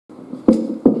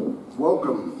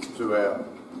Welcome to our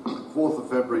 4th of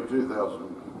February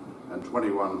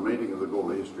 2021 meeting of the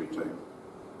Gawler History Team.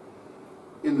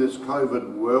 In this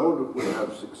COVID world, we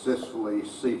have successfully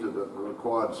seated at the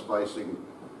required spacing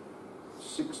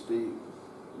 60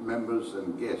 members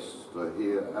and guests to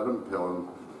hear Adam Pellen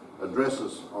address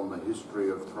us on the history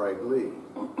of Craiglea,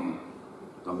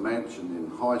 the mansion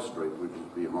in High Street which is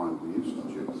behind the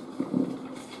Institute.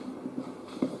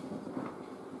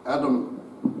 Adam,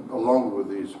 along with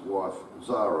his wife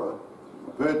Zara,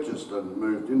 purchased and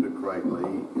moved into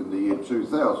Craiglea in the year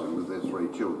 2000 with their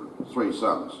three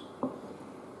sons.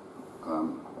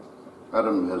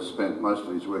 Adam has spent most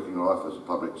of his working life as a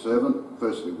public servant,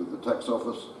 firstly with the tax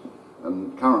office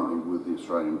and currently with the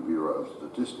Australian Bureau of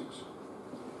Statistics.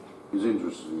 His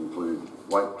interests include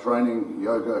weight training,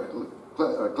 yoga,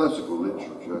 classical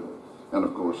literature and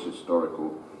of course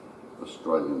historical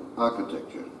Australian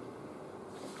architecture.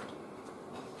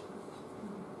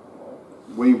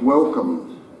 We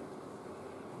welcome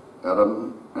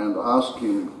Adam and ask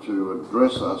him to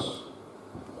address us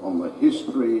on the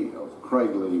history of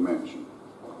Craiglea Mansion.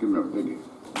 Give him a big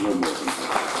warm welcome.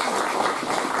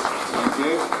 Thank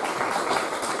you.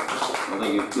 I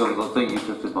think you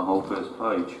just did my whole first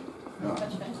page.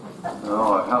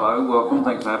 Alright, hello, welcome,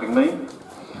 thanks for having me.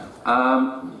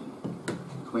 Can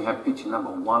we have picture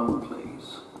number 1,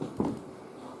 please?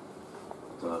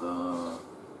 Ta-da.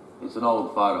 It's an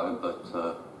old photo, but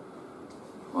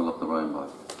I love the rainbow.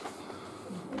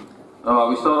 Alright,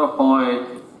 we start off by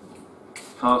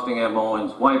casting our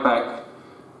minds way back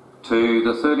to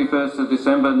the 31st of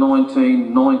December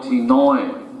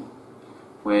 1999,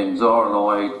 when Zara and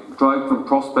I drove from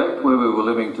Prospect, where we were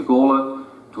living, to Gawler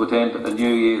to attend a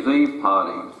New Year's Eve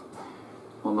party.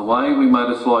 On the way, we made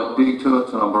a slight detour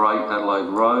to number 8 Adelaide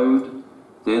Road,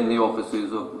 then the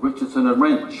offices of Richardson and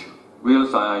Wrench, real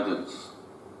estate agents.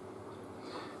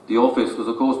 The office was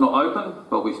of course not open,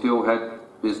 but we still had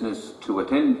business to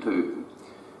attend to.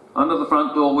 Under the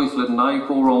front door we slid an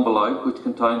A4 envelope which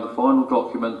contained the final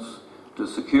documents to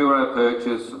secure our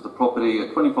purchase of the property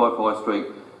at 25 High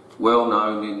Street, well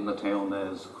known in the town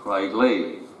as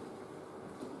Craiglea.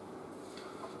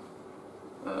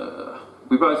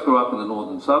 We both grew up in the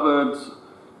northern suburbs.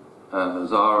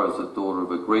 Zara is the daughter of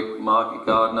a Greek market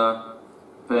gardener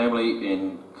family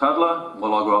in Craiglea,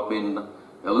 while I grew up in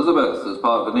Elizabeth as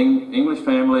part of an English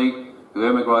family who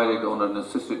emigrated on an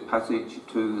assisted passage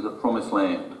to the Promised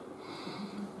Land.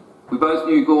 We both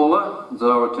knew Gawler.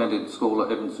 Zara attended school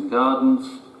at Evanston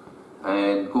Gardens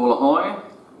and Gawler High,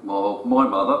 while my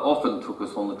mother often took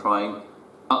us on the train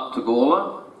up to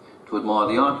Gawler to admire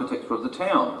the architecture of the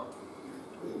town.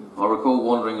 I recall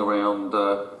wandering around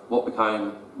what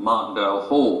became Martindale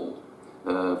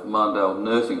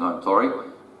Nursing Home, sorry.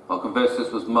 I'll confess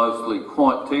this was mostly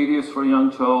quite tedious for a young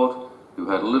child who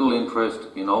had little interest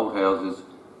in old houses,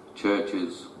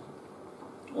 churches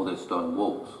or their stone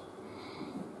walls.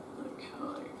 Okay.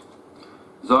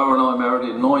 Zara and I married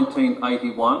in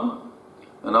 1981,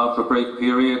 and after a brief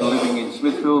period living in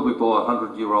Smithfield we bought a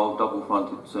 100-year-old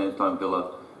double-fronted sandstone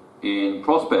villa in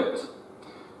Prospect.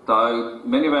 Though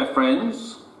many of our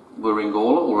friends were in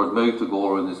Gawler or had moved to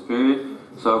Gawler in this period,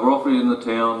 so we're often in the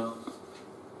town.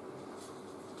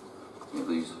 I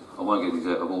won't get these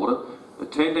out of order.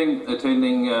 Attending the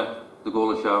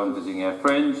Gawler show and visiting our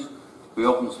friends, we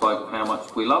often spoke of how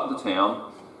much we loved the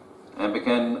town and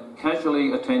began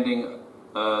casually attending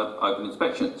open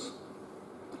inspections.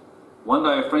 One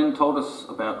day a friend told us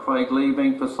about Craiglea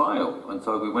being for sale, and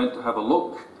so we went to have a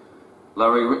look.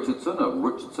 Larry Richardson of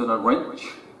Richardson and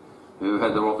Wrench, who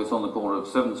had their office on the corner of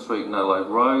 7th Street and Adelaide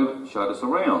Road, showed us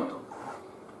around,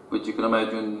 which you can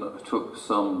imagine took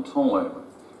some time.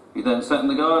 He then sat in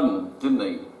the garden, didn't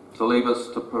he, to leave us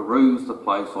to peruse the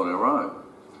place on our own.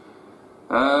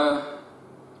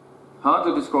 Hard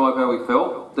to describe how we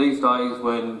felt. These days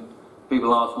when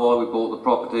people ask why we bought the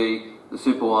property, the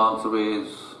simple answer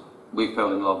is we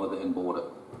fell in love with it and bought it.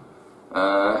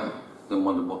 Then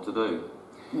wondered what to do.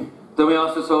 Then we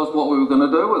asked ourselves what we were going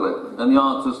to do with it, and the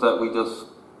answer is that we just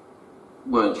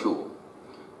weren't sure.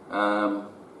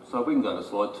 So we can go to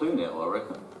slide 2 now, I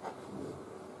reckon.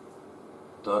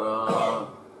 Ta-da!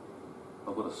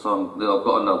 I've got a son. I've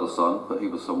got another son, but he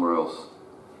was somewhere else.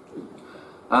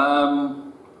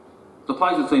 The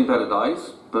place had seen better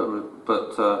days,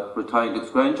 but retained its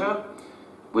grandeur.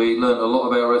 We learnt a lot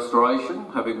about restoration,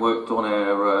 having worked on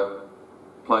our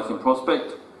place in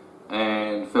Prospect,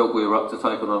 and felt we were up to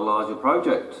take on a larger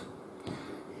project,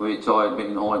 which I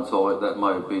admit in hindsight that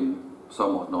may have been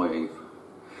somewhat naive.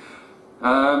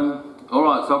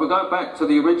 Alright, so we go back to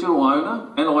the original owner,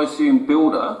 and I assume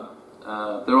builder.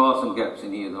 There are some gaps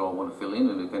in here that I want to fill in,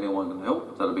 and if anyone can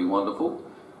help, that that'd be wonderful.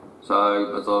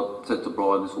 So, as I said to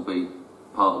Brian, this will be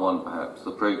part one, perhaps,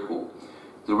 the prequel.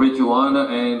 The original owner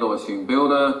and, I assume,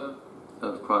 builder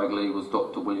of Craiglea was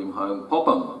Dr. William Home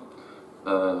Popham,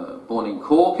 born in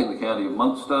Cork in the county of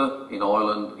Munster in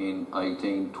Ireland in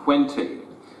 1820.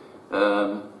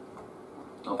 I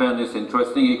found this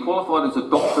interesting. He qualified as a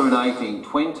doctor in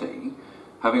 1820,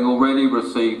 having already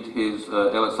received his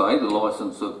LSA, the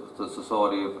licence of the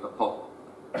Society of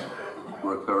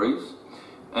Apothecaries,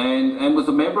 and was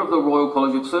a member of the Royal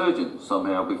College of Surgeons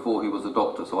somehow before he was a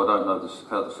doctor, so I don't know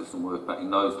how the system worked back in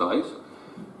those days.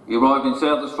 He arrived in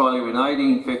South Australia in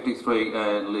 1853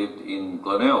 and lived in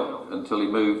Glenelg until he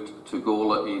moved to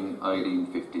Gawler in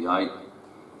 1858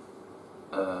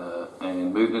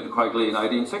 and moved into Craiglea in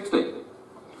 1860.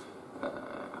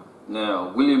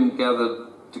 Now, William gathered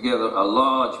together a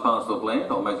large parcel of land.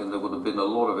 I imagine there would have been a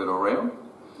lot of it around.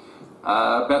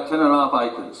 About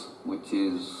 10.5 acres, which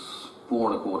is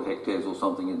 4¼ hectares or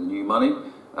something in the new money,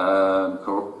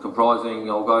 comprising,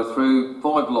 I'll go through,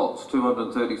 5 lots,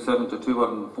 237 to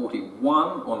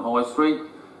 241 on High Street,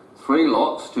 3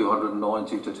 lots,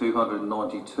 290 to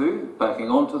 292, backing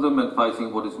onto them and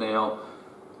facing what is now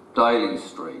Daly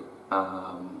Street.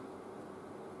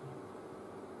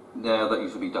 Now, that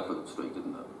used to be Duffield Street,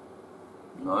 didn't it?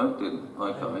 No, it didn't.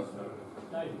 Okay.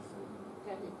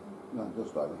 No,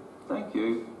 just Daly. Thank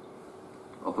you.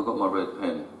 I forgot my red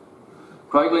pen.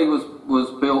 Craiglea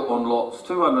was built on lots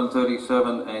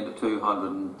 237 and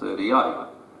 238.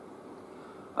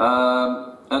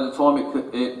 At the time,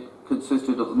 it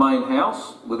consisted of the main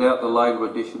house without the later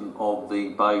addition of the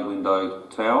bay window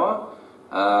tower,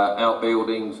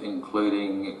 outbuildings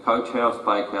including coach house,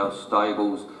 bakehouse,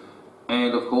 stables,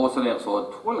 and of course an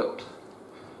outside toilet.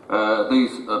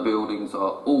 These buildings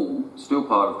are all still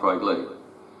part of Craiglea.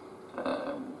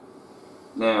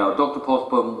 Now, Dr.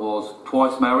 Popham was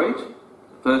twice married,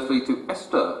 firstly to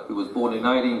Esther, who was born in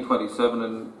 1827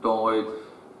 and died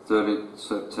 30th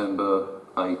September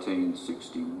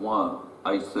 1861,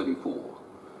 age 34.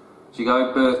 She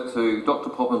gave birth to Dr.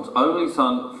 Popham's only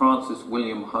son, Francis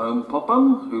William Home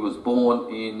Popham, who was born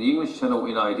in the English Channel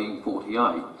in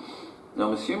 1848. Now,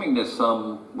 I'm assuming there's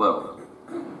some, well,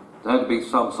 there had to be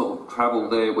some sort of travel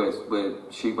there where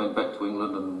she went back to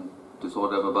England and decided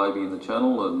to have a baby in the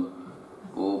Channel, and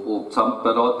or some,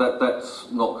 but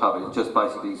that's not covered. It just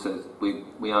basically says we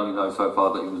only know so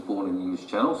far that he was born in the English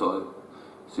Channel, so I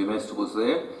assume Esther was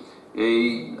there.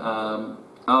 He,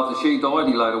 after she died,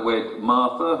 he later wed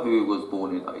Martha, who was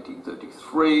born in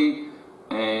 1833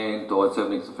 and died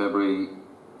 17th of February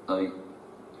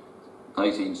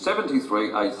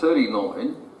 1873, age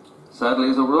 39, sadly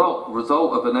as a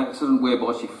result of an accident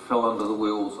whereby she fell under the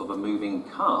wheels of a moving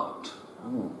cart.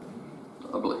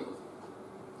 Lovely.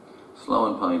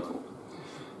 Slow and painful.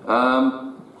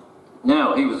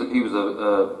 Now, he was a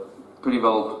pretty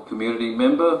involved community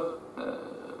member.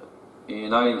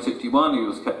 In 1861, he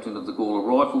was captain of the Gawler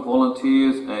Rifle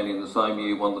Volunteers, and in the same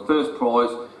year won the first prize,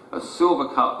 a silver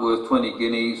cup worth 20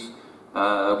 guineas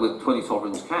with 20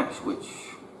 sovereigns cash,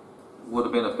 which would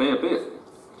have been a fair bit.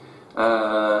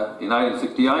 In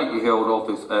 1868, he held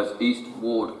office as East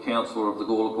Ward Councillor of the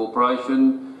Gawler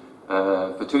Corporation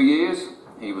for 2 years.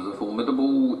 He was a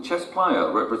formidable chess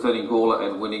player, representing Gawler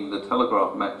and winning the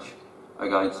telegraph match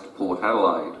against Port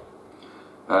Adelaide.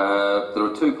 There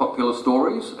are 2 popular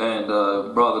stories and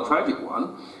a rather tragic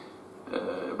one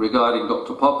regarding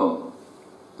Dr. Popham.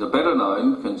 The better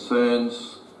known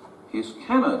concerns his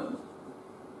cannon.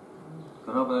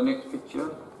 Can I have the next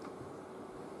picture?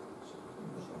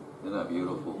 Isn't that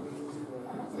beautiful?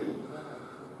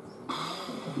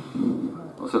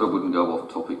 I said I wouldn't go off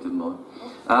topic, didn't I?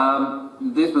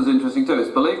 This was interesting too.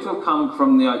 It's believed to have come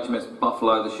from the HMS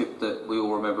Buffalo, the ship that we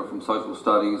all remember from social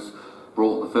studies,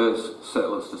 brought the first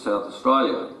settlers to South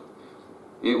Australia.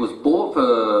 It was bought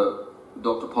for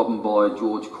Dr. Popham by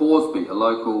George Corsby, a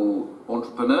local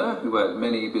entrepreneur who had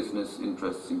many business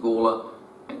interests in Gawler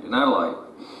and in Adelaide.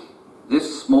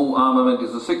 This small armament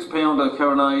is a 6-pounder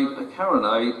carronade. A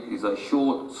carronade is a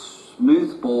short,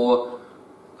 smooth-bore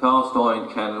cast iron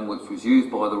cannon which was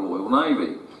used by the Royal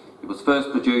Navy. It was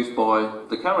first produced by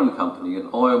the Carron Company, an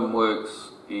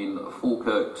ironworks in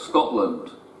Falkirk,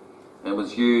 Scotland, and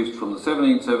was used from the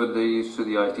 1770s to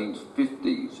the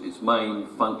 1850s, its main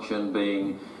function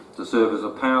being to serve as a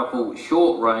powerful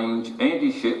short-range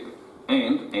anti-ship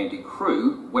and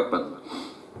anti-crew weapon.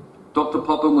 Dr.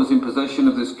 Popham was in possession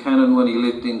of this cannon when he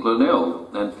lived in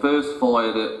Glenelg and first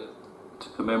fired it to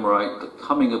commemorate the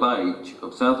coming of age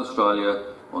of South Australia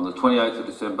on the 28th of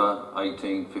December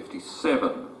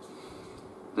 1857.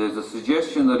 There's a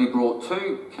suggestion that he brought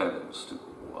 2 cannons to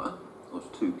Gawler, or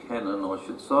 2 cannon I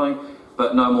should say,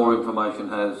 but no more information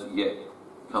has yet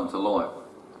come to light.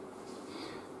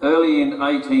 Early in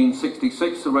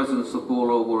 1866, the residents of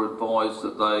Gawler were advised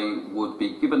that they would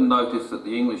be given notice that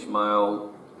the English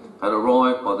mail had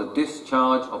arrived by the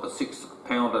discharge of a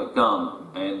 6-pounder gun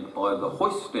and by the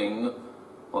hoisting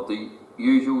of the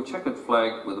usual checkered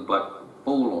flag with a black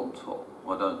ball on top.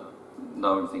 I don't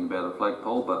know anything about a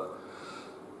flagpole, but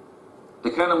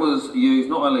the cannon was used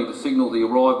not only to signal the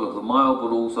arrival of the mail,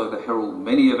 but also to herald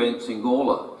many events in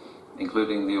Gawler,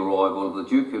 including the arrival of the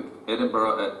Duke of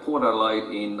Edinburgh at Port Adelaide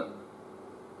in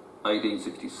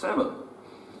 1867.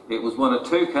 It was one of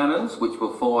 2 cannons which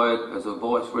were fired as a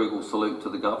vice-regal salute to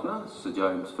the Governor, Sir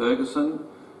James Ferguson,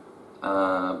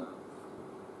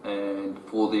 and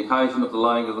for the occasion of the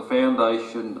laying of the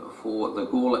foundation for the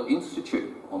Gawler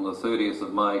Institute on the 30th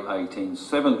of May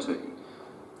 1870.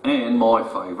 And my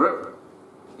favourite,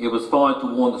 it was fired to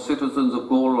warn the citizens of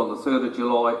Gawler on the 3rd of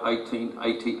July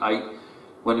 1888,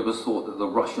 when it was thought that the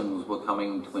Russians were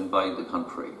coming to invade the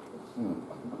country.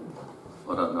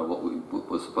 I don't know what we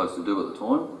were supposed to do at the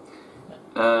time.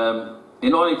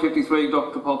 In 1953,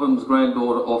 Dr. Popham's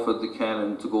granddaughter offered the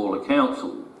cannon to Gawler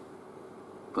Council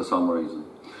for some reason.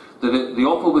 The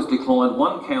offer was declined,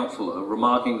 one councillor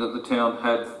remarking that the town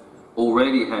had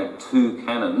already had 2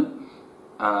 cannon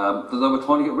that they were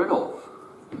trying to get rid of.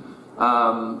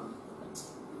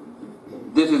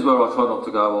 This is where I try not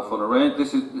to go off on a rant.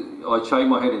 I shake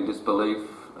my head in disbelief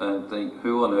and think,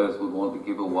 who on earth would want to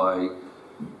give away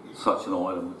such an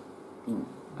item?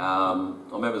 I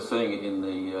remember seeing it in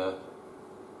the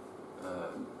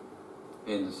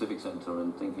Civic Centre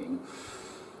and thinking,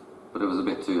 but it was a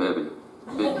bit too heavy.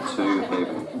 A bit too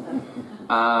heavy.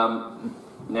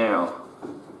 Now,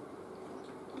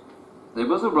 there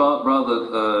was a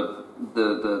rather,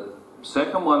 the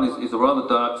second one is a rather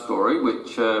dark story,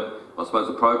 which I suppose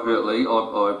appropriately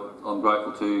I'm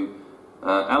grateful to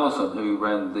Alison, who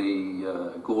ran the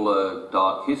Gawler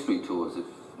Dark History Tours, if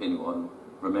anyone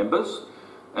remembers.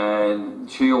 And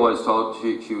she always told,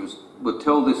 she would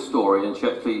tell this story, and she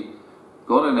actually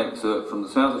got an excerpt from the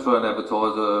South Australian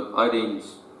Advertiser,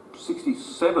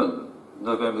 1867,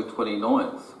 November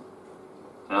 29th.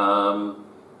 And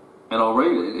I'll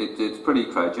read it. It's pretty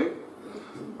tragic.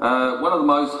 One of the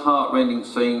most heart-rending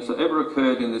scenes that ever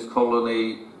occurred in this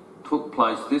colony took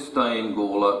place this day in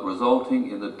Gawler, resulting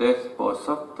in the death by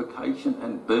suffocation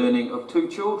and burning of 2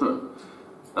 children,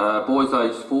 boys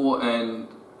aged 4 and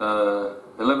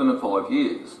 11 and 5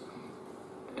 years.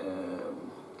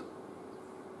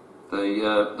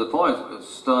 The fire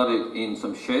started in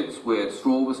some sheds where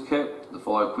straw was kept. The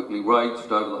fire quickly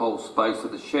raged over the whole space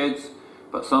of the sheds,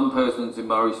 but some persons in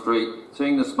Murray Street,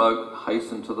 seeing the smoke,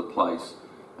 hastened to the place,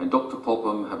 and Dr.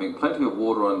 Popham, having plenty of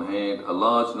water on hand, a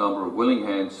large number of willing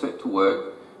hands set to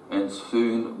work and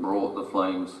soon brought the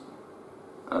flames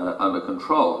under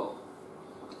control.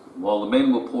 While the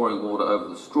men were pouring water over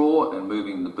the straw and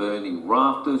moving the burning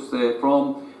rafters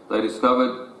therefrom, they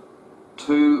discovered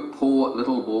 2 poor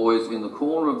little boys in the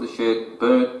corner of the shed,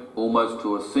 burnt almost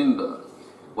to a cinder.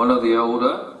 One of the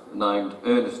elder, named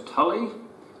Ernest Tully,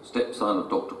 stepson of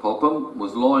Dr. Popham,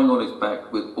 was lying on his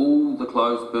back with all the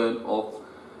clothes burnt off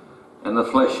and the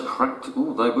flesh cracked.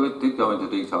 Oh, did go into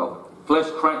detail. Flesh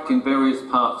cracked in various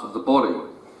parts of the body.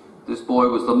 This boy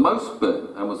was the most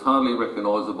burnt and was hardly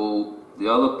recognisable.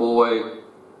 The other boy,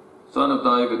 son of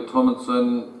David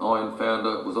Tomlinson, iron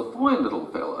founder, was a fine little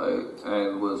fellow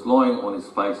and was lying on his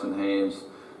face and hands,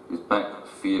 his back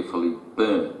fearfully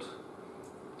burnt.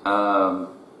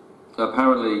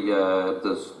 Apparently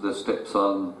the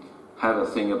stepson had a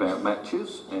thing about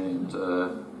matches, and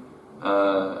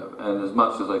as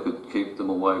much as they could keep them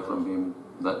away from him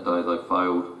that day, they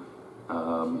failed.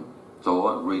 So I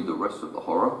won't read the rest of the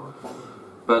horror.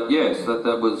 But yes,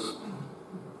 that was...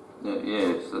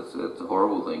 yes, that's a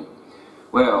horrible thing.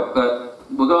 Well,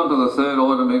 we'll go on to the third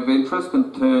item of interest.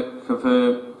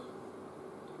 Confirm.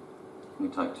 Let me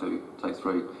take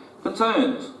 3.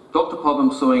 Concerns. Dr.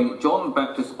 Popham suing John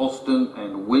Baptist Austin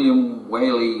and William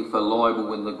Whaley for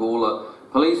libel in the Gawler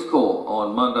Police Court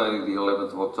on Monday the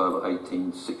 11th of October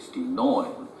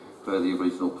 1869, per the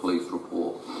original police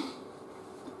report.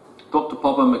 Dr.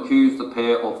 Popham accused the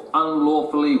pair of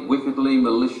unlawfully, wickedly,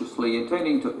 maliciously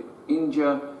intending to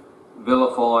injure,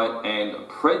 vilify and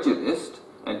prejudice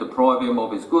and deprive him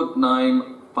of his good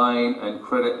name, fame and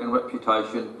credit and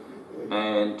reputation,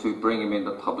 and to bring him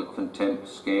into public contempt,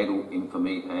 scandal,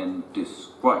 infamy and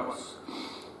disgrace.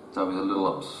 So he was a little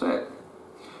upset.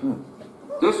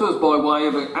 This was by way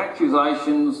of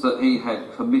accusations that he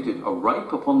had committed a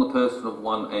rape upon the person of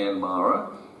one Anne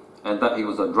Mara, and that he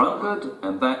was a drunkard,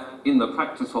 and that in the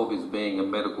practice of his being a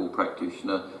medical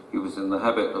practitioner, he was in the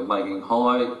habit of making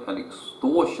high and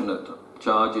extortionate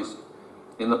charges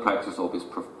in the practice of his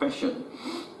profession.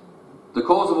 The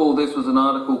cause of all this was an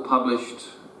article published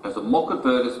as a mock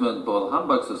advertisement by the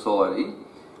Humbug Society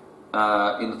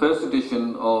in the first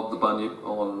edition of the Bunyip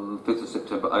on 5th of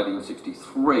September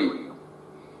 1863.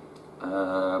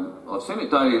 I've seen it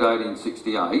dated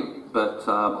 1868, but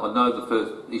I know the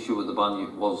first issue of the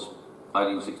Bunyip was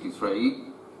 1863,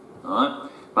 right?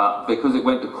 But because it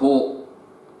went to court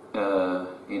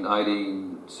in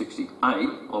 1868,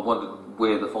 I wondered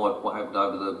what happened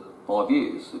over the 5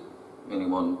 years, if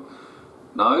anyone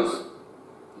knows.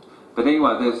 But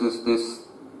anyway, there's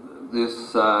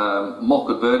this mock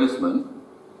advertisement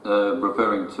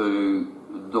referring to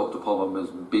Dr. Popham as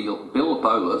Bill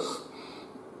Bolus.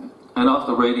 And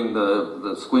after reading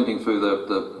squinting through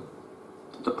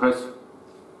the press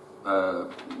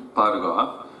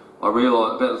photograph, I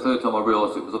realised, about the third time I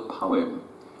realised it was a poem,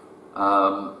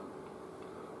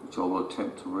 which I will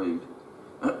attempt to read.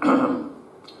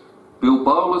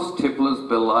 Bilbolus tipplers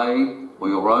belay, or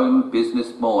your own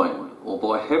business mind, or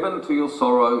by heaven to your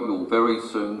sorrow you'll very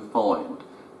soon find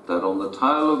that on the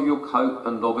tail of your coat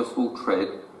a novice will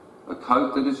tread, a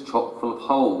coat that is chock full of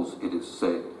holes, it is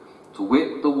said. To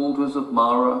wit, the waters of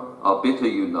Mara are bitter,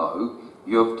 you know.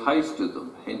 You have tasted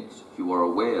them, hence you are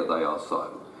aware they are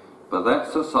so. But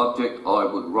that's a subject I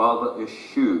would rather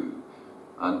eschew,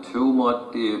 until, my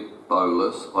dear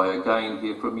Bolus, I again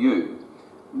hear from you.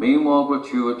 Meanwhile,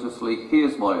 gratuitously,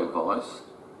 here's my advice.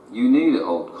 You need it,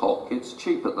 old cock, it's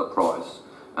cheap at the price,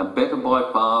 and better by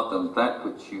far than that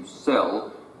which you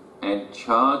sell, and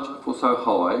charge for so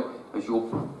high as your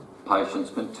patience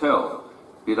can tell.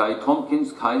 Bid A.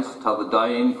 Tompkins' case t'other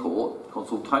day in court,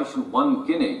 consultation 1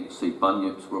 guinea, see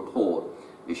Bunyip's report.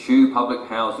 Eschew public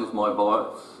houses, my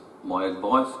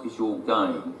advice is your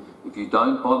gain. If you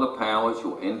don't by the powers,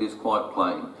 your end is quite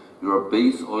plain. Your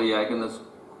obese, oleaginous,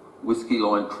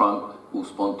 whisky-lined trunk will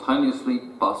spontaneously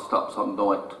bust up some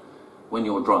night when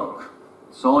you're drunk.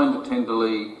 Signed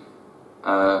tenderly,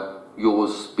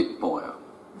 yours Spitfire.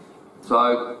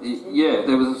 So, yeah,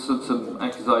 there was some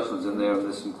accusations in there, and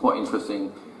there's some quite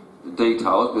interesting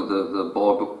details with the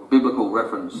biblical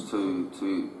reference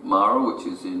to Mara, which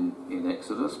is in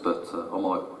Exodus, but I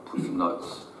might put some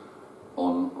notes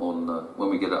on when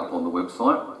we get it up on the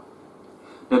website.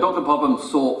 Now, Dr. Popham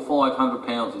sought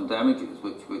 £500 in damages,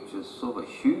 which is sort of a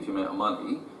huge amount of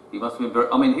money. He must have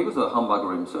been he was a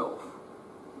humbugger himself,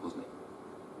 wasn't he?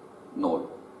 No.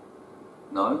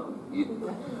 No?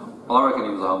 I reckon he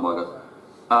was a humbucker.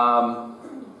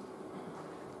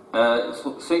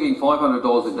 Seeking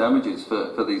 $500 in damages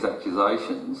for these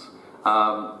accusations.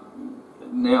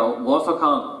 Now, whilst I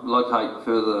can't locate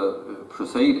further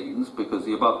proceedings, because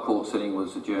the above court sitting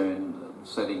was adjourned,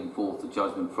 setting forth the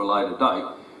judgment for a later date,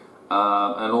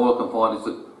 and all I can find is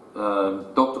that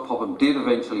Dr. Popham did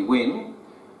eventually win.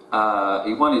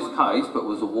 He won his case, but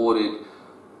was awarded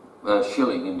a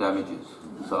shilling in damages.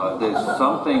 So there's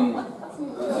something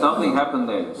happened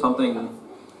there.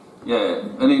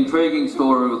 An intriguing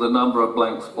story with a number of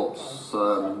blank spots.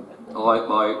 I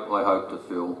hope to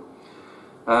fill.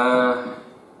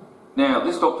 Now,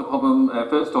 this Dr. Popham, our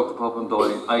first Dr. Popham,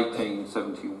 died in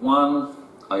 1871,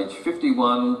 age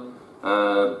 51.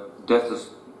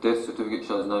 Death certificate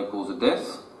shows no cause of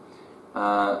death.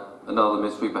 Another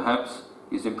mystery, perhaps.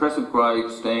 His impressive grave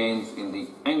stands in the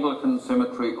Anglican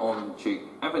Cemetery on Cheek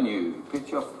Avenue.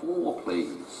 Picture 4,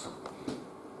 please.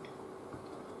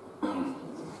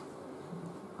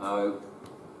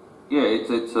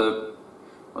 It's a,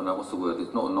 I don't know what's the word,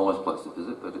 it's not a nice place to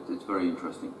visit, but it's very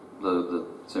interesting, the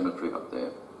cemetery up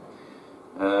there.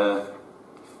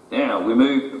 Now, we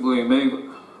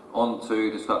move on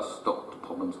to discuss Dr.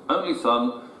 Popham's only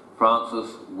son,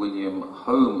 Francis William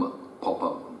Home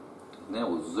Popham. Now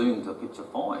we'll zoom to picture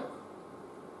 5.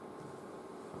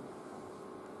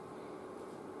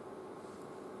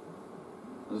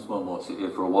 This one might sit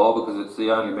here for a while because it's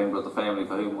the only member of the family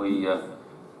for whom we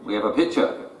have a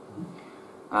picture.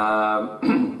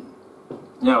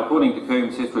 Now, according to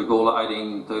Coombs' History Gawler,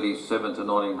 1837 to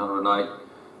 1908,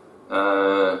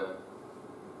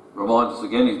 reminds us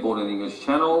again, he's born in the English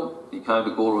Channel. He came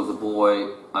to Gawler as a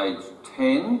boy, aged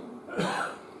 10.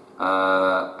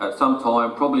 At some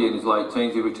time, probably in his late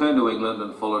teens, he returned to England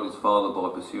and followed his father by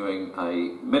pursuing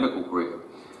a medical career.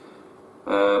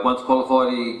 Once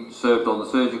qualified, he served on the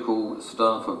surgical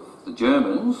staff of the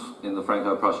Germans in the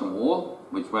Franco-Prussian War,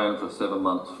 which ran for 7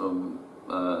 months from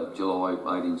July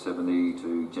 1870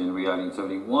 to January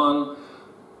 1871.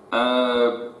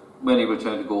 When he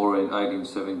returned to Gawler in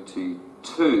 1872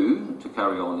 to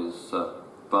carry on his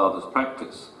father's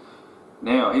practice.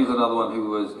 Now, here's another one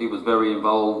who was very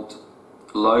involved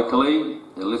locally.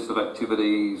 The list of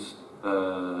activities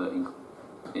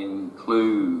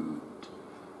include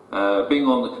being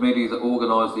on the committee that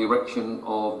organised the erection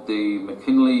of the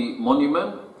McKinley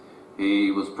Monument.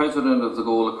 He was president of the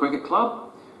Gawler Cricket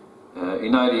Club.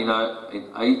 In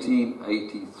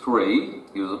 1883,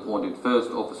 he was appointed First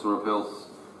Officer of Health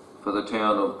for the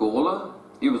town of Gawler.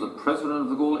 He was the president of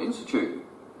the Gawler Institute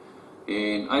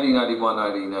in 1881,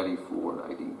 1884 and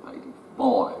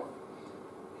 1885.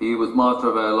 He was master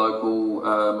of our local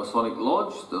Masonic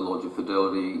Lodge, the Lodge of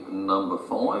Fidelity No.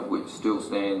 5, which still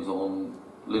stands on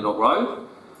Lynnock Road.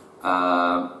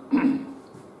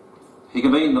 He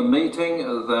convened the meeting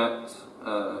that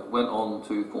went on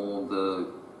to form the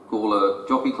Gawler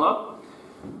Jockey Club.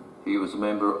 He was a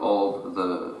member of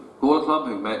the Gawler Club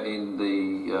who met in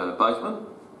the basement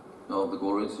of the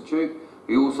Gawler Institute.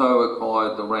 He also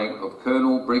acquired the rank of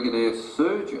Colonel Brigadier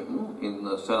Surgeon in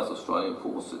the South Australian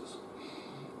Forces.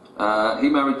 He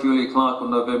married Julia Clark on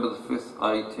November the 5th,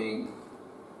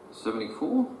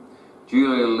 1874.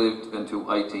 Julia lived until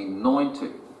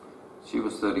 1890. She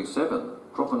was 37,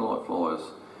 dropping like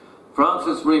flies.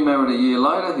 Francis remarried a year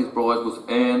later. His bride was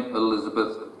Anne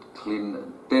Elizabeth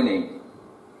Clendenning.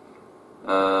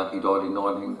 He died in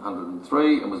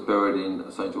 1903 and was buried in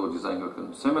St George's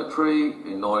Anglican Cemetery.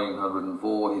 In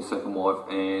 1904, his second wife,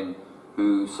 Anne,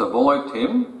 who survived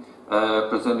him,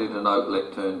 presented an oak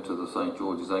lectern to the St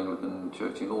George's Anglican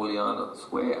Church in Orleans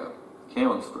Square,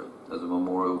 Cowan Street, as a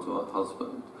memorial to her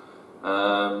husband.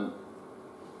 I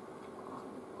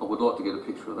would like to get a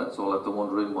picture of that, so I'll have to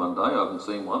wander in one day. I haven't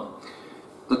seen one.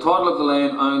 The title of the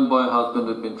land owned by her husband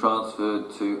had been transferred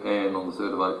to Anne on the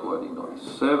 3rd of April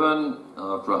 1897.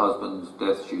 After her husband's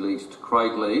death, she leased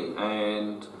Craiglea,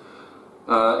 and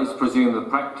it's presumed the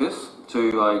practice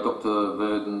to a Dr.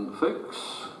 Verdon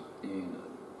Fuchs in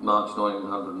March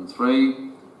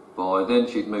 1903. By then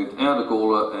she'd moved out of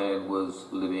Gawler and was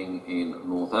living in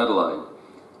North Adelaide.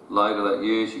 Later that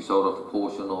year she sold off a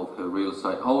portion of her real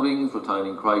estate holdings,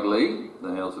 retaining Craiglea,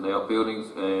 the house and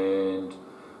outbuildings, and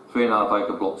 3.5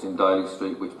 acre blocks in Daly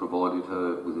Street, which provided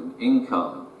her with an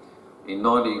income. In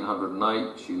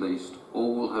 1908 she leased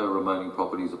all her remaining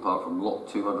properties apart from lot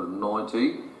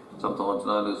 290, sometimes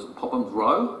known as Popham's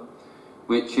Row,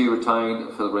 which she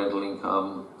retained for the rental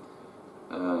income,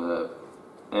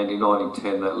 and in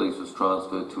 1910 that lease was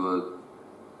transferred to a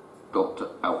Dr.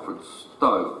 Alfred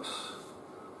Stokes.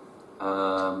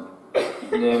 Now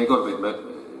we got a bit.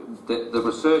 The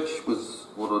research was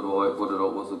what's a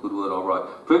good word I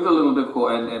wrote. Proved a little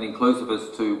difficult and inclusive as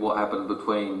to what happened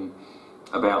between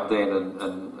about then and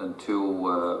until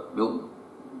Milton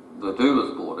the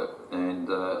Doulas bought it. And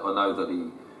I know that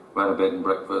he ran a bed and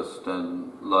breakfast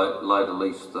and later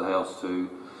leased the house to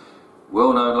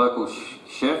well-known local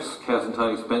chefs, Cows and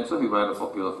Tony Spencer, who ran a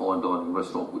popular fine dining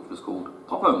restaurant which was called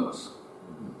Popham's.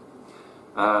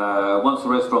 Once the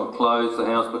restaurant closed, the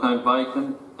house became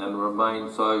vacant and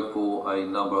remained so for a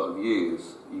number of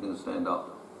years. You can stand up.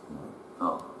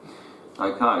 Oh.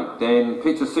 Okay, then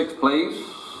picture 6, please.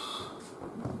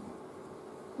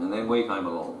 And then we came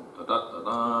along.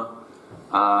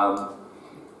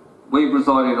 We've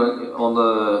resided on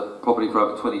the property for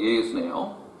over 20 years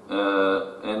now,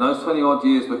 and those 20 odd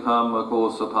years become, of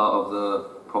course, a part of the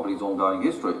property's ongoing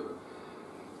history.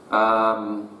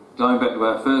 Going back to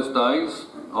our first days,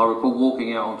 I recall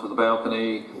walking out onto the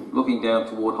balcony, looking down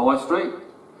toward High Street,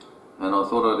 and I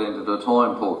thought I'd entered a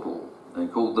time portal and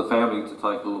called the family to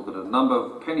take a look at a number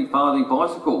of penny farthing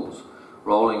bicycles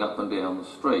rolling up and down the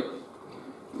street.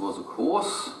 It was, of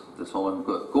course, the time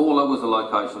Gawler was a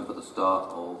location for the start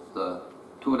of the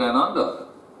Tour Down Under,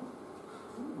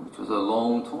 which was a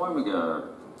long time ago.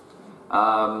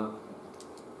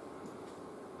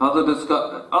 Other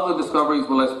discoveries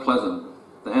were less pleasant.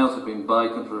 The house had been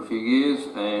vacant for a few years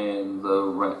and the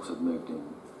rats had moved in.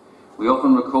 We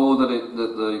often recall that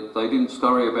they didn't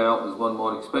scurry about as one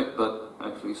might expect, but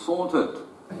actually sauntered.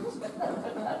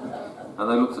 And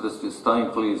they looked at us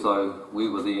disdainfully as though we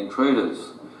were the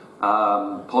intruders.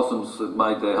 Possums had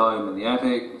made their home in the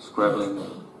attic, scrabbling,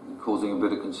 causing a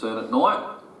bit of concern at night.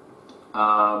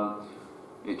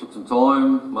 It took some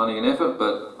time, money and effort,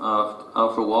 but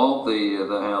after a while the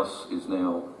house is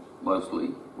now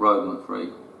mostly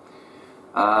rodent-free.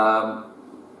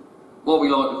 What we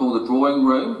like to call the drawing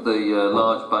room, the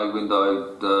large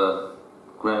bay-windowed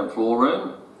ground floor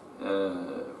room,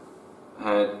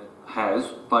 has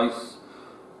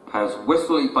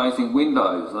westerly facing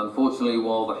windows. Unfortunately,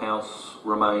 while the house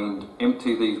remained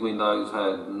empty, these windows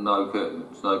had no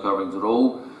curtains, no coverings at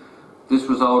all. This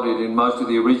resulted in most of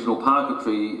the original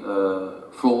parquetry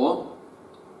floor,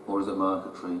 or is it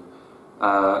marquetry?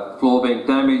 Floor being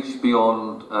damaged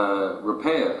beyond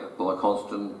repair by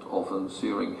constant, often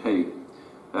searing heat.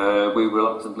 We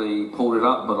reluctantly pulled it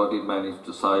up, but I did manage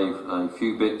to save a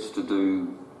few bits to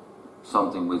do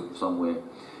something with somewhere.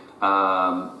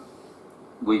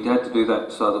 We had to do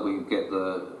that so that we could get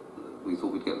we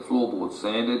thought we'd get the floorboards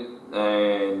sanded,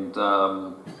 and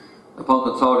upon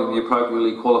consulting the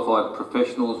appropriately qualified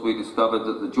professionals, we discovered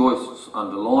that the joists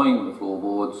underlying the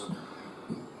floorboards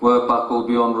were buckled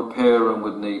beyond repair and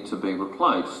would need to be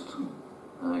replaced.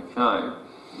 Okay.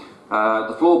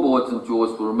 The floorboards and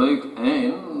joists were removed,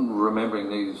 and remembering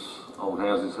these old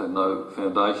houses had no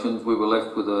foundations, we were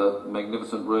left with a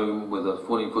magnificent room with a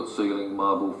 14-foot ceiling,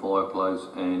 marble fireplace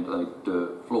and a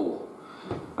dirt floor.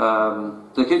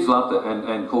 The kids loved it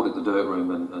and called it the dirt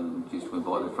room, and used to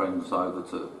invite their friends over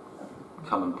to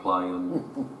come and play and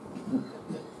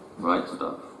great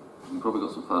stuff. We've probably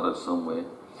got some photos somewhere.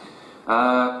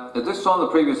 At this time, the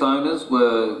previous owners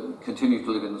continued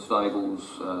to live in the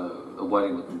stables,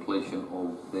 awaiting the completion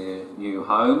of their new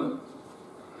home.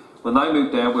 When they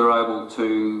moved out, we were able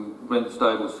to rent the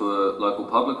stables to a local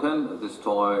publican. At this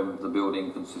time, the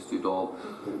building consisted of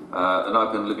an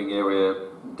open living area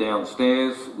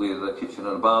downstairs with a kitchen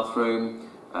and a bathroom.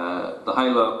 The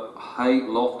hay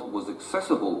loft was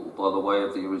accessible by the way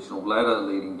of the original ladder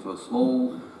leading to a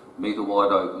small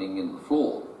metre-wide opening in the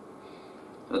floor.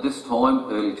 At this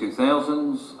time, early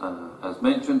 2000s, as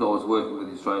mentioned, I was working with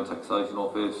the Australian Taxation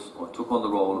Office. I took on the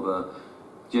role of a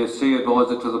GSC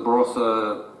advisor to the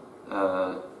Barossa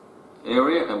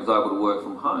area and was able to work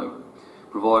from home,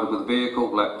 provided with a vehicle,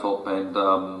 laptop and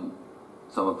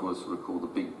some of us recall the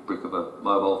big brick of a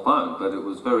mobile phone, but it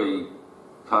was very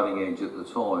cutting edge at the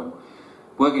time.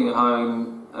 Working at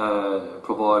home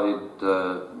provided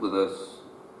with us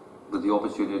with the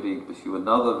opportunity to pursue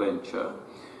another venture.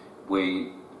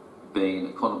 We'd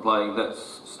been contemplating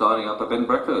starting up a bed and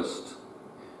breakfast.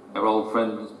 Our old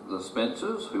friends, the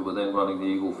Spencers, who were then running the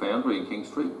Eagle Foundry in King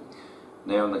Street,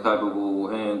 now in the capable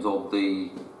hands of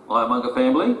the Ironmonger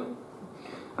family.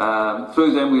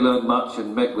 Through them we learned much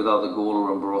and met with other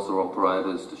Gawler and Barossa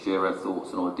operators to share our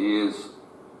thoughts and ideas.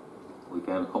 We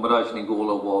found accommodation in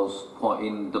Gawler was quite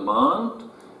in demand.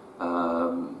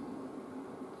 I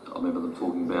remember them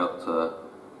talking about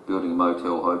building a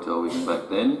motel, hotel even back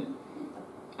then,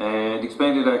 and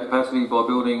expanded our capacity by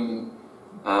building,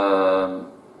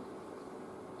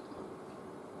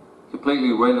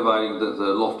 completely renovating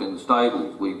the loft in the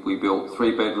stables. We built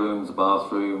 3 bedrooms, a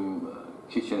bathroom,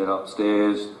 kitchenette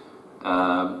upstairs,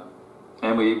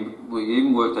 and we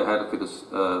even worked out how to fit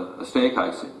a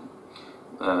staircase in,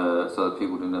 so that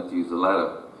people didn't have to use the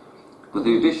ladder. With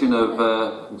the addition of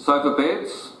sofa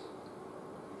beds,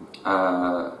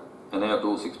 an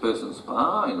outdoor 6-person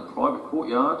spa in a private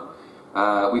courtyard,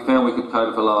 we found we could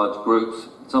cater for large groups,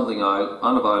 something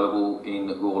unavailable in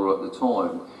Gawler at the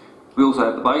time. We also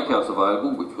had the bakehouse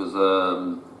available, which was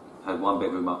had 1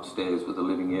 bedroom upstairs with a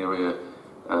living area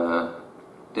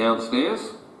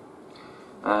downstairs.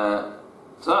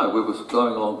 So we were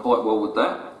going along quite well with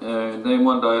that, and then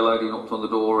one day a lady knocked on the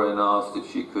door and asked if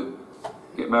she could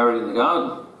get married in the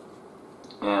garden.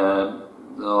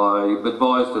 I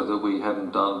advised her that we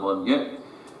hadn't done one yet,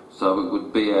 so it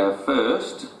would be our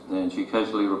first, and she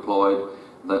casually replied,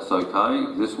 "That's okay,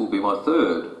 this will be my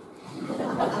third."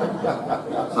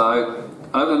 So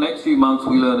over the next few months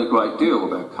we learned a great deal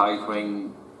about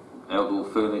catering, outdoor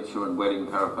furniture and wedding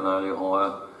paraphernalia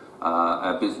hire.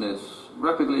 Our business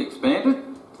rapidly expanded.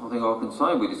 I think I can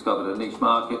say we discovered a niche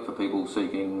market for people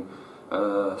seeking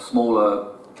smaller,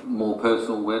 more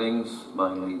personal weddings,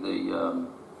 mainly the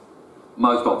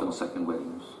most often second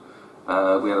weddings.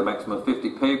 We had a maximum of 50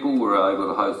 people. We were able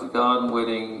to host a garden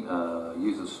wedding,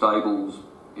 use the stables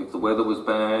if the weather was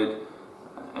bad,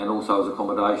 and also as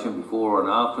accommodation before and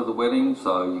after the wedding,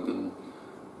 so you can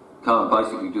come and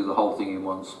basically do the whole thing in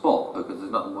one spot, because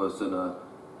there's nothing worse than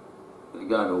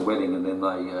going to a wedding and then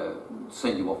they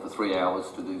send you off for 3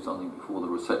 hours to do something before the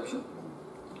reception,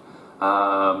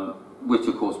 which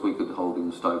of course we could hold in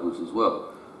the stables as well.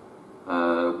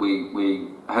 We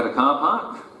had a car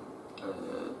park,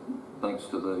 thanks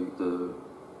to the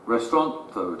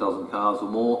restaurant, for 12 cars or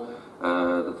more.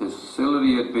 The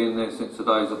facility had been there since the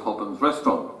days of Popham's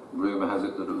restaurant. Rumour has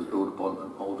it that it was built upon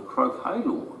an old croquet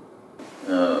lawn.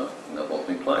 That wasn't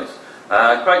in place.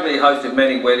 Craiglea hosted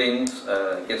many weddings,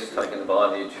 guests taking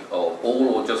advantage of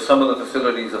all or just some of the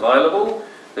facilities available.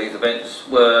 These events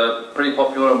were pretty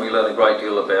popular and we learned a great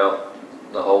deal about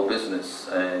the whole business,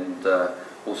 and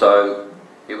also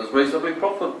it was reasonably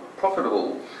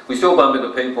profitable. We still bump into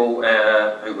people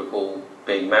who recall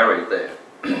being married there.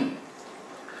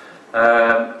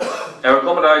 Our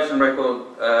accommodation record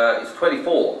is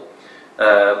 24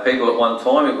 people at one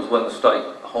time. It was when the state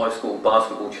high school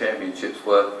basketball championships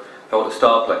were held at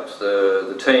Starplex.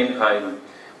 The team came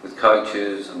with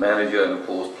coaches, a manager and of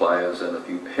course players and a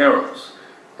few parents.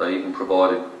 They even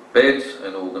provided beds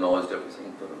and organised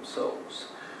everything for themselves.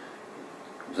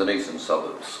 It was an eastern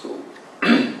suburbs school.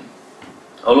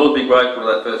 I'll always be grateful to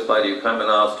that first lady who came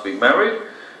and asked to be married,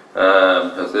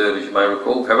 her third as you may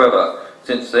recall. However,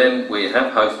 since then we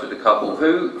have hosted a couple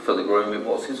who, for the groom, it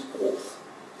was his fourth.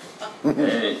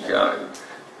 There you go.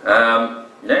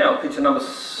 Now, picture number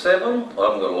 7. I haven't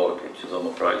got a lot of pictures, I'm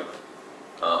afraid.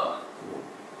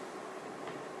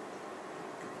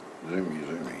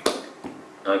 Zoomy.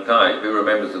 Okay, who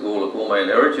remembers the Gawler Gourmet and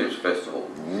Heritage Festival?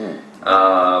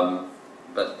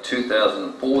 But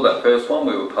 2004, that first one,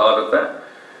 we were part of that.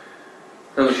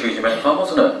 That was a huge amount of fun,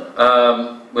 wasn't it?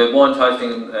 We had wine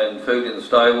tasting and food in the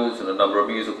stables and a number of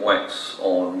musical acts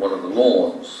on one of the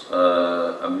lawns.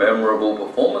 A memorable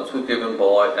performance was given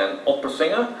by an opera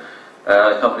singer,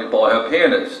 accompanied by her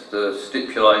pianist, the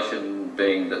stipulation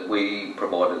being that we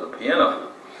provided the piano.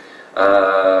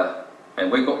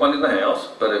 And we got one in the house,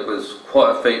 but it was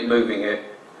quite a feat moving it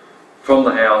from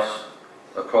the house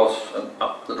across and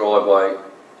up the driveway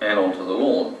and onto the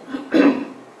lawn.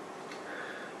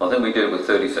 I think we did it with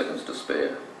 30 seconds to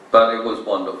spare, but it was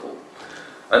wonderful.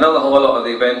 Another highlight of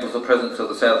the event was the presence of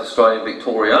the South Australian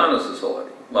Victoriana Society,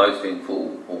 most in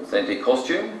full authentic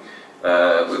costume.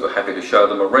 We were happy to show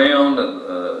them around and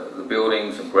the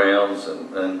buildings and grounds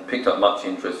and picked up much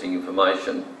interesting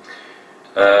information.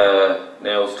 Now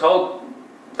I was told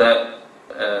that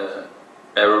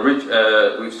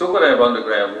we've still got our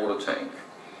underground water tank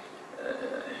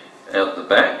out the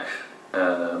back,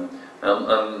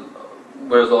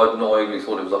 whereas I naively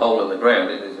thought it was a hole in the ground.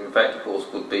 It is, in fact, of course,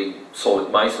 would be solid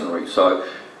masonry. So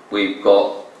we've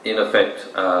got, in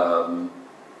effect, the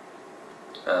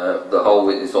hole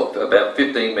is about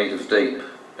 15 metres deep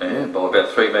and by about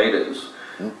 3 metres.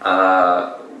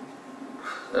 About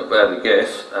a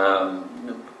guess.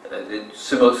 It's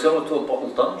similar to a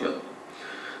bottle's dungeon.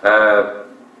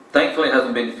 Thankfully, it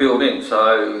hasn't been filled in,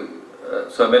 so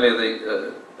many of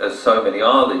the as so many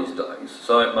are these days.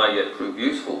 So it may yet prove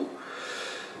useful.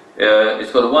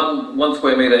 It's got a one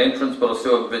square metre entrance, but I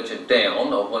still haven't ventured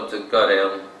down. I wanted to go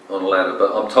down on a ladder,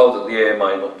 but I'm told that the air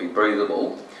may not be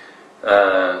breathable.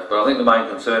 But I think the main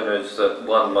concern is that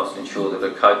one must ensure that a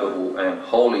capable and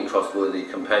wholly trustworthy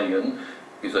companion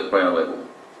is at ground level.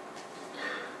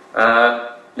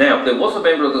 Now, there was a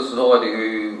member of the society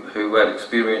who had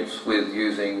experience with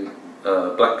using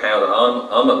black powder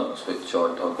armaments, which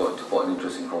I got into quite an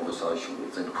interesting conversation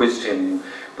with, and quizzed him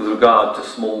with regard to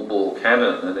small bore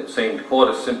cannon, and it seemed quite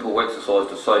a simple exercise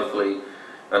to safely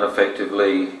and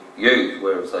effectively use,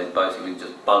 whereas they basically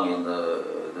just bung in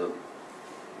the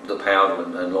powder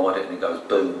and light it and it goes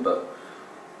boom, but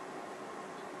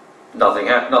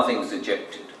nothing's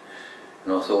ejected.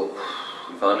 And I thought,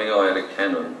 if only I had a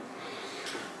cannon.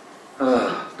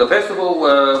 The festival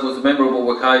was a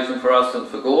memorable occasion for us and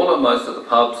for Gawler. Most of the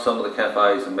pubs, some of the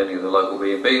cafes and many of the local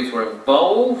B&Bs were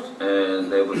involved, and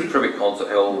there was a tribute concert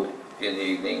held in the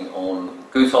evening on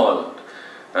Goose Island.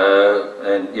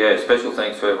 And yeah, special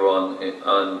thanks to everyone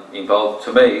involved.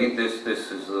 To me, this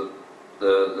is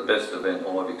the best event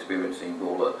I've experienced in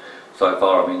Gawler so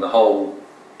far. I mean, the whole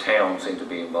town seemed to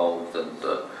be involved, and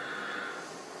it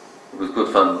was good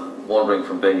fun wandering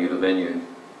from venue to venue.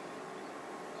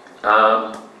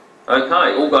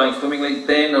 Okay, all going swimmingly.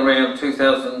 Then around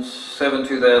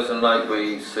 2007-2008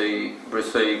 we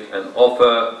received an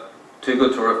offer too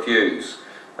good to refuse.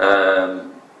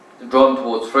 Driving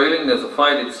towards Freeling, there's a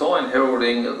faded sign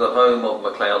heralding the home of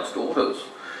MacLeod's daughters.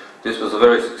 This was a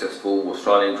very successful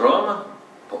Australian drama,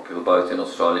 popular both in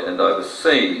Australia and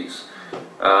overseas.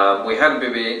 We had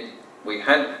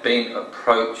been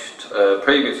approached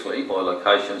previously by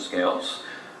location scouts,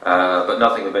 but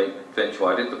nothing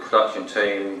eventuated. The production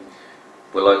team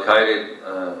were located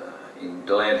in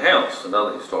Deland House,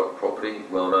 another historic property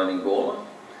well known in Gawler.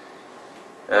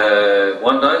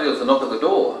 One day there was a knock at the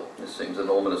door. This seems an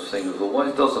ominous thing as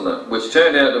always, doesn't it? Which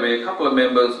turned out to be a couple of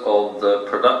members of the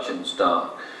production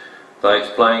staff. They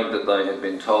explained that they had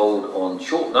been told on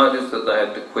short notice that they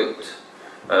had to quit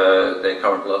their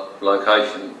current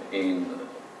location in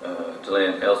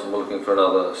Deland House and were looking for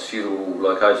another suitable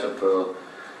location for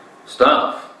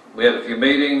staff. We had a few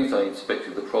meetings. They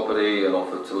inspected the property and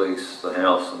offered to lease the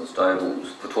house and the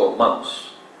stables for 12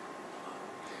 months.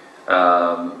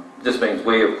 This means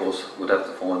we, of course, would have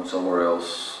to find somewhere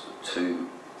else to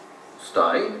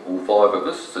stay, all 5 of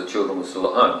us. The children were still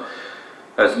at home.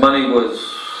 As money was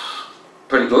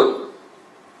pretty good,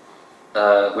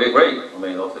 we agreed. I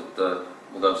mean, I said,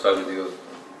 we'll go and stay with your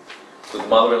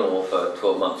mother-in-law for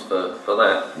 12 months for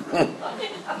that.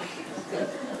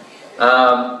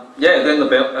 Yeah, then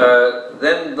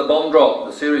the bomb dropped.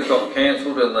 The series got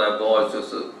cancelled and they advised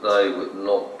us that they would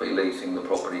not be leasing the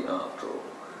property after all.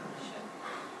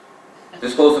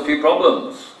 This caused a few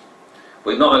problems.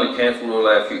 We'd not only cancelled all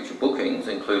our future bookings,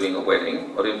 including a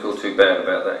wedding. I didn't feel too bad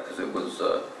about that because it was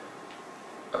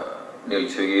nearly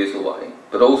 2 years away.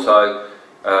 But also,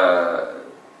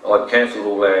 I'd cancelled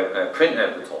all our print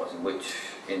advertising, which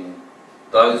in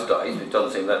those days, which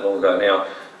doesn't seem that long ago now,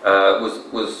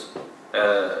 was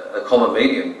a common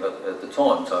medium at the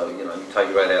time. So, you know, you take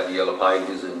your ad out the yellow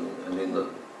pages and in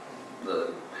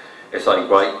the SA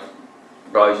Great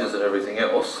brochures and everything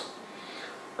else.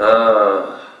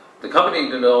 The company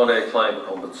denied our claim for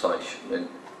compensation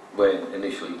when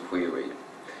initially queried.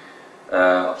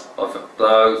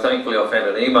 Though thankfully I found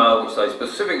an email which they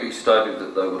specifically stated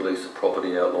that they would lease the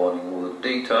property outlining all the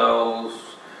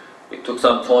details. It took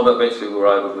some time, but eventually we were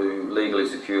able to legally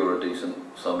secure a decent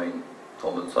sum in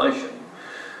compensation.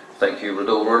 Thank you,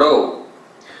 Riddle.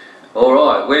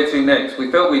 Alright, where to next? We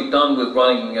felt we'd done with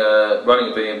running a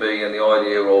B&B and the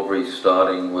idea of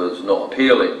restarting was not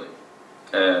appealing.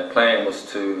 Plan was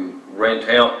to rent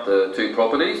out the 2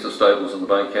 properties, the stables and the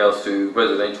bakehouse, to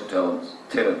residential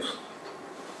tenants.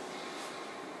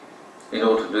 In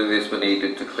order to do this, we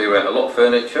needed to clear out a lot of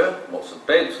furniture, lots of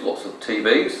beds, lots of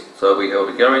TVs, so we held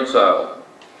a garage sale.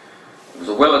 It was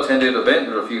a well-attended event.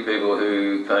 There were a few people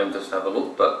who came just to have a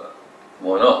look, but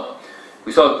why not?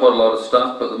 We sold quite a lot of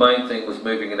stuff, but the main thing was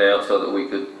moving it out so that we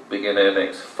could begin our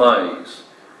next phase.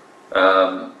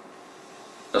 A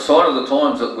sign of the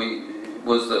times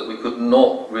was that we could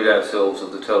not rid ourselves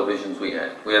of the televisions we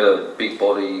had. We had a big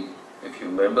body, if you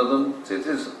remember them, this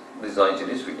is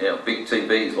ancient history now, big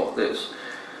TVs like this,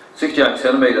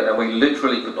 68cm, and we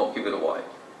literally could not give it away,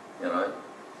 you know.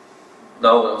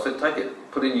 No one, I said, take it,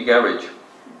 put it in your garage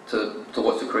to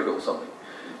watch the cricket or something.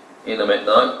 Internet,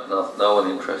 no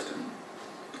one interested.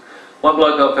 One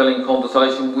bloke I fell in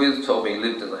conversation with told me he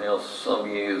lived in the house some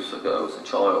years ago as a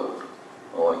child.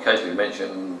 I occasionally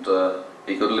mentioned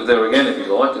he could live there again if he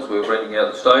liked, as we were renting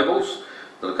out the stables,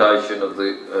 the location of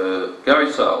the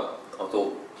garage sale. I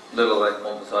thought little of that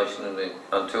conversation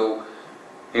until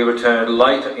he returned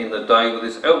later in the day with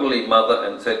his elderly mother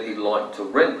and said he'd like to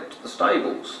rent the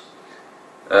stables.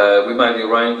 We made the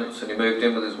arrangements and he moved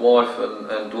in with his wife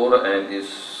and daughter and is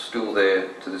still there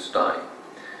to this day.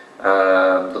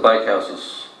 The bakehouse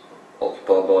was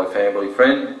occupied by a family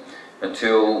friend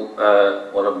until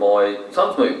one of my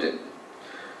sons moved in.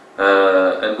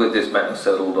 And with this matter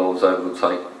settled, I was able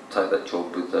to take that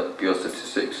job with Bureau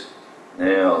Statistics.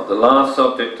 Now, the last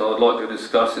subject I'd like to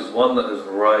discuss is one that has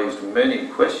raised many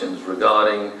questions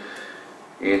regarding,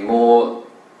 in more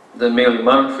than merely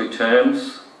monetary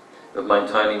terms, of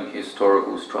maintaining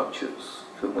historical structures.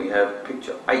 Can we have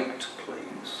picture 8,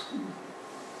 please?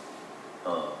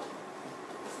 Oh,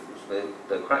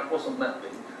 the crack wasn't that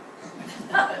big.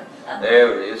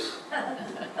 There it is.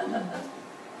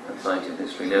 That's ancient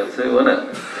history now too, isn't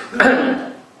it?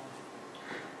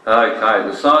 Okay,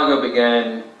 the saga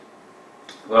began,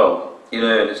 well, in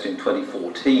earnest in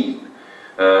 2014.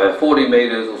 40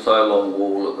 metres or so long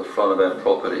wall at the front of our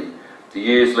property. The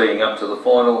years leading up to the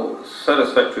final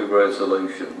satisfactory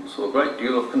resolution saw a great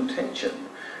deal of contention,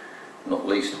 not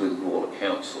least with Waller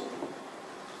Council.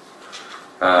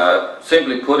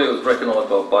 Simply put, it was recognised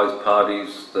by both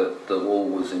parties that the wall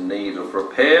was in need of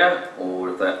repair, or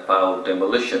if that failed,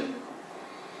 demolition.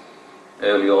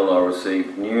 Early on I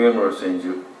received numerous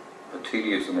a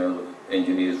tedious amount of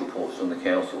engineers' reports from the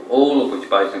council, all of which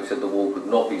basically said the wall could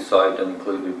not be saved and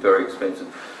included very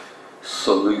expensive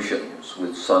solutions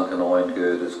with sunken iron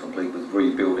girders, complete with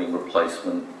rebuilding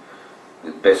replacement,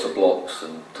 with Besser blocks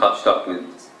and touched up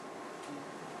with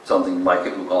something to make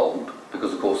it look old,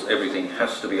 because of course everything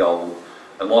has to be old.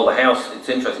 And while the house, it's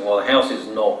interesting, while the house is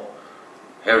not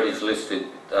heritage listed,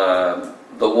 the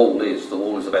wall is. The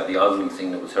wall is about the only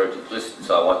thing that was heritage listed,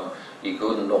 so you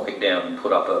couldn't knock it down and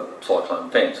put up a cyclone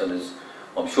fence. And as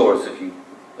I'm sure as if you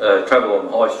travel on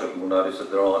High Street, you will notice that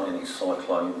there aren't any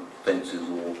cyclone fences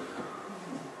or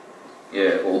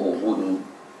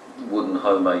wooden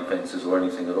homemade fences or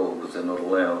anything at all, because they're not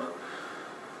allowed.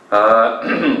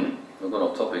 We've gone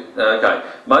off topic. Okay,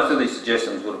 most of these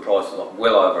suggestions would have priced like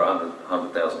well over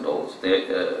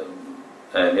 $100,000.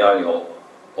 And the only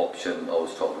option I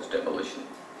was told was demolition.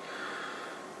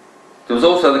 There was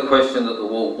also the question that the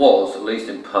wall was, at least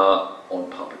in part,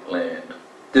 on public land.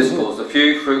 This caused a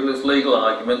few fruitless legal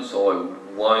arguments, so I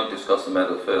won't discuss the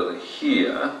matter further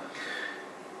here.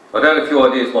 I'd had a few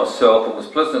ideas myself and was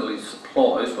pleasantly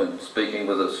surprised when speaking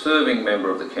with a serving member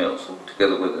of the council,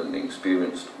 together with an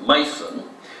experienced mason.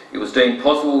 It was deemed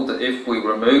possible that if we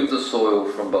removed the soil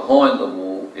from behind the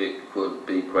wall, it could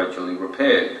be gradually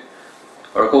repaired.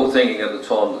 I recall thinking at the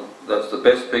time that that's the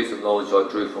best piece of knowledge I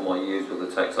drew from my years with the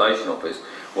taxation office,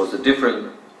 was the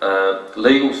different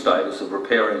legal status of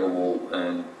repairing a wall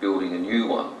and building a new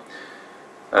one.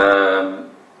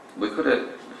 We could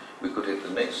hit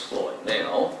the next slide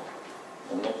now.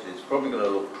 I'm not, it's probably going to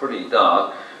look pretty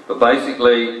dark, but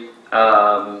basically,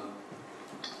 to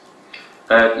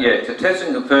test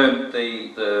and confirm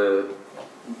the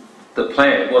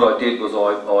plan, what I did was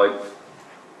I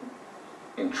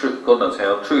in true, God knows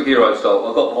how, true hero style,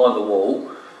 I got behind the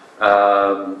wall,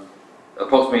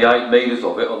 approximately 8 metres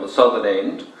of it on the southern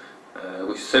end,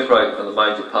 which is separated from the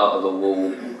major part of the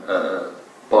wall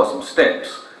by some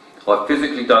steps. I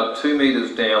physically dug 2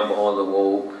 metres down behind the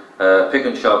wall, pick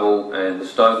and shovel, and the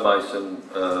stonemason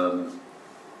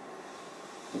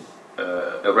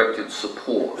erected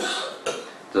supports.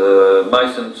 The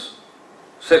masons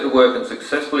set to work and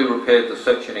successfully repaired the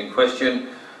section in question.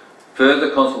 Further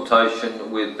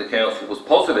consultation with the council was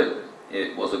positive.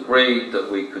 It was agreed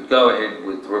that we could go ahead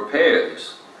with the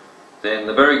repairs. Then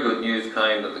the very good news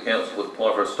came that the council would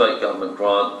apply for a state government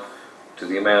grant to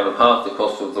the amount of half the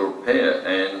cost of the repair,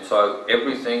 and so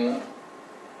everything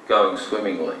going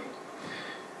swimmingly.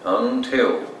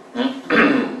 Until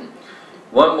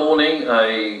one morning,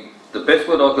 the best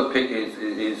word I could pick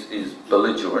is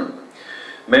belligerent.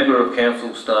 Member of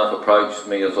council staff approached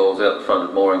me as I was out the front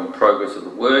admiring the progress of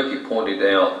the work. He pointed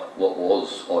out what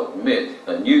was, I admit,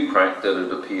 a new crack that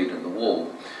had appeared in the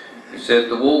wall. He said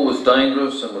the wall was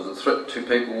dangerous and was a threat to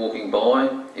people walking by.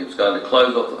 He was going to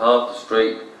close off half the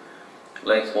street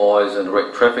lengthwise and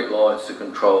erect traffic lights to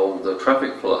control the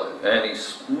traffic flow, and he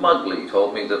smugly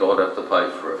told me that I'd have to pay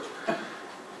for it.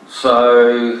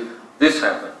 So this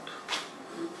happened.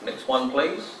 Next one,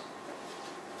 please.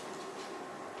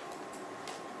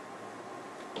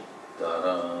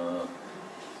 Ta-da.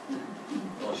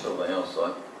 Not sure of the house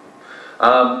though.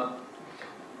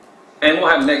 And what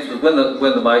happened next was when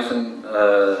the mason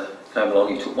came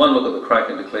along, he took one look at the crack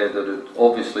and declared that it had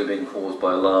obviously been caused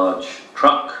by a large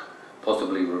truck,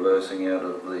 possibly reversing out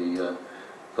of the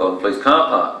Golden Police car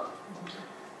park.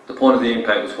 The point of the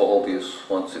impact was quite obvious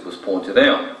once it was pointed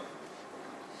out,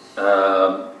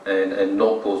 and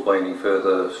not caused by any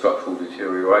further structural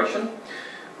deterioration.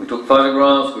 We took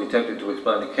photographs, we attempted to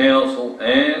explain to council,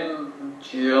 and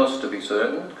just to be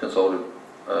certain, consulted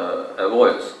our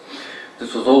lawyers.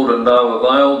 This was all to no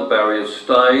avail. The barriers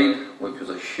stayed, which was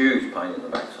a huge pain in the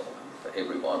backside for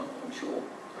everyone, I'm sure.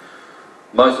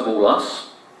 Most of all us.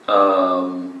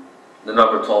 The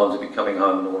number of times I'd be coming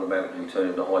home and automatically turn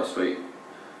into High Street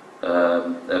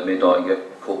at midnight and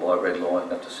get caught by a red light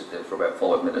and have to sit there for about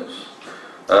 5 minutes.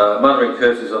 Muttering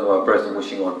curses under my breath and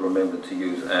wishing I'd remembered to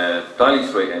use our Daly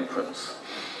Street entrance.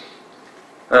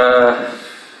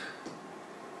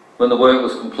 When the work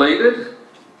was completed,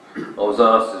 I was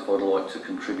asked if I'd like to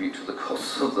contribute to the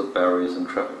costs of the barriers and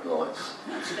traffic lights.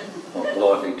 I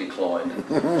politely declined.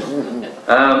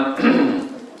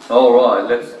 All right,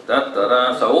 let's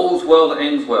So all's well that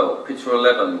ends well. Picture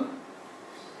 11.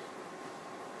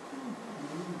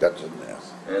 That's it now.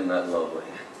 Isn't that lovely?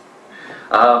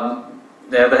 Now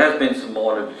there has been some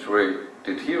minor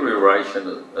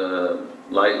deterioration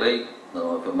lately. I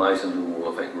have a mason who will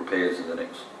affect repairs in the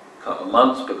next couple of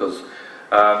months because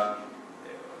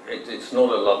it's not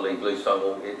a lovely bluestone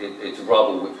wall. It's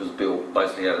rubble which was built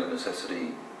basically out of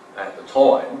necessity at the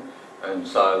time, and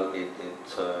so it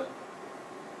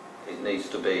needs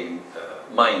to be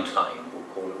maintained, we'll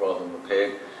call it, rather than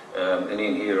repaired. And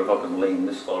in here, if I can lean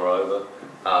this far over,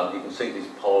 you can see these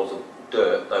piles of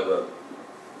dirt. They were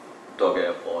dug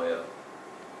out by,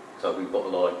 so we've got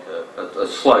like a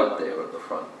slope there at the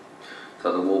front.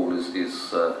 So the wall is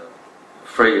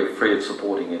free of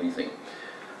supporting anything.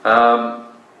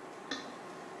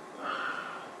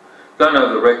 Going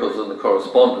over the records and the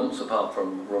correspondence, apart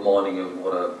from reminding of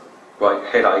what a great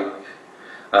headache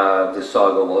this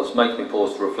saga was, makes me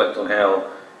pause to reflect on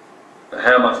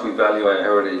how much we value our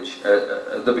heritage.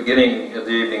 At the beginning of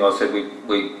the evening I said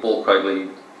we bought Craiglea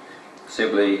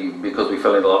simply because we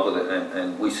fell in love with it,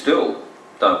 and we still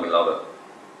don't, we love it,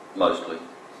 mostly.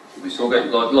 We still get,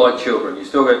 like children, you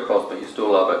still get cross but you still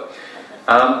love it.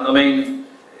 I mean,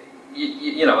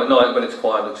 you know, at night when it's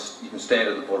quiet, you can stand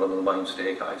at the bottom of the main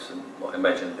staircase and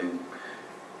imagine who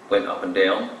went up and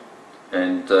down,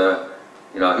 and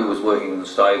you know, who was working in the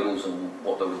stables and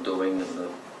what they were doing, and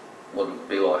what it would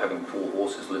be like having 4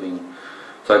 horses living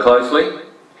so closely.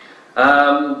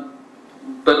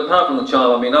 but apart from the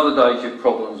charm, I mean, other days you have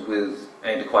problems with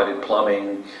antiquated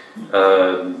plumbing.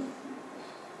 Our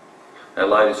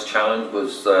latest challenge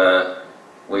was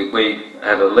we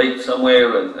had a leak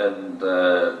somewhere and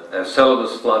our cellar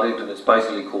was flooded, and it's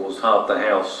basically caused half the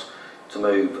house to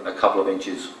move a couple of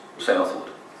inches southward.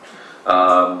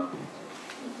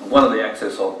 One of the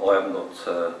access I haven't got,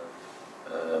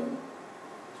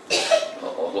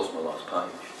 I've lost my last page. I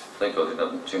think I didn't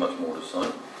have too much more to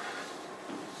say.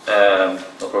 I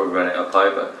probably ran out of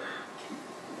paper.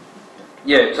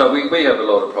 Yeah, so we have a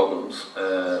lot of problems,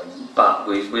 but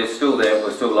we're still there,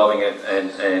 we're still loving it,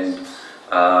 and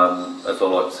as I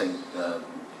like to think,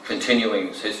 continuing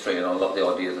its history, and I love the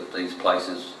idea that these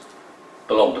places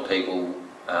belong to people,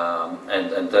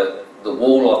 and the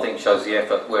wall, I think, shows the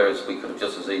effort, whereas we could have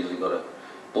just as easily got it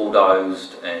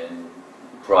bulldozed and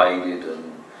graded,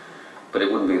 but it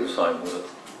wouldn't be the same, would it?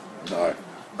 No.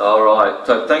 All right,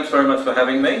 so thanks very much for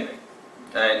having me,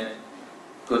 and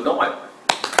good night.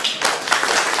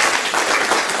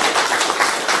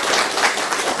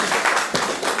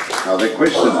 Are there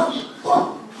questions?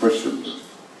 Questions?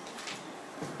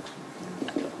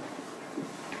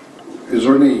 Is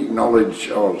there any knowledge,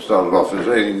 I'll start it off, is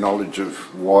there any knowledge of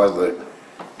why the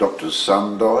doctor's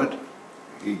son died?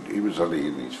 He was only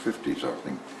in his 50s, I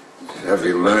think. Have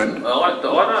you learned? I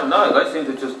don't know, they seem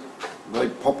to just... They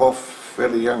pop off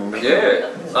fairly young, don't they?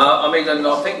 Yeah, I mean, and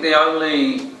I think the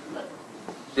only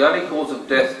cause of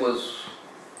death was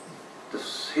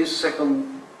his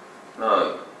second...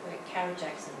 No. Carol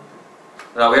Jackson.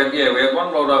 No, we had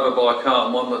one rolled over by a car,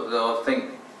 and one that I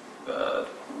think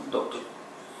Dr.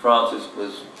 Francis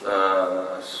was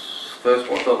first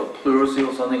wife of a pleurisy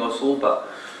or something I saw, but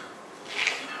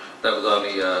that was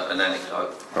only an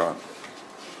anecdote. Right.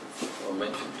 I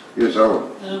mentioned. Yes,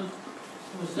 Owen.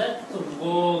 Was that the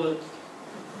wall that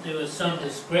there was some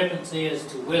discrepancy as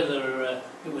to whether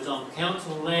it was on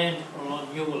council land or on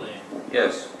your land?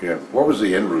 Yes. Yeah. What was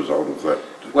the end result of that?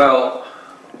 Well,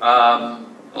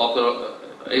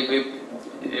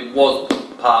 it was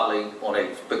partly on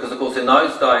each, because of course in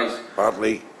those days...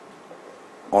 Partly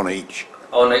on each?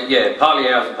 Partly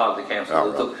ours and partly the council.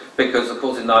 Oh, right. Because of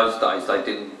course in those days they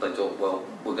thought, well,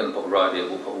 we're going to put a road here,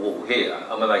 we'll put a wall here,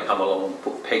 and when they come along and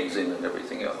put pegs in and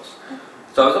everything else.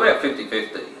 So it was about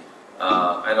 50-50, and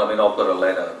I mean I've got a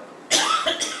letter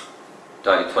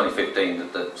dated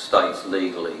 2015 that states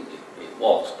legally it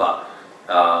was, but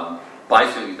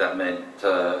basically that meant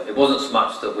it wasn't so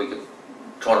much that we could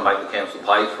try to make the council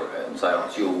pay for it and say, oh,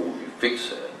 it's your wall, you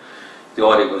fix it. The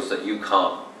idea was that you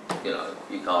can't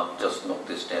just knock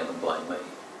this down and blame me.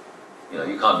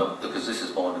 You can't knock, because this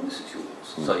is mine and this is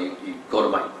yours. So you've got to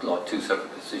make like two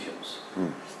separate decisions,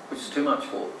 which is too much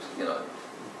for,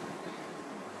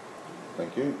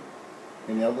 Thank you.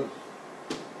 Any others?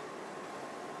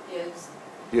 Yes.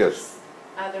 Yes.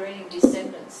 Are there any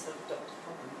descendants of Dr.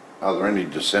 Popham? Are there any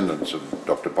descendants of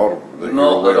Dr. Popham?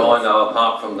 Not that I know,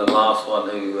 apart from the last one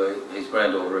who, his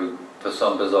granddaughter, who for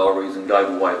some bizarre reason gave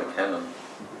away the cannon.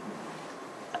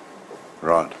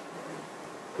 Right.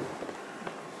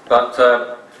 But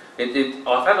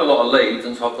I've had a lot of leads,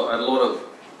 and so I've got a lot of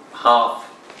half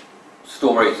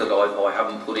stories that I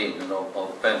haven't put in, and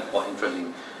I've found quite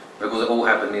interesting, because it all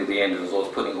happened near the end, and as I was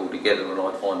putting it all together, and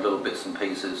I'd find little bits and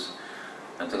pieces,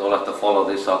 and think I'll have to follow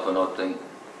this up, and I'd think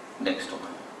next time.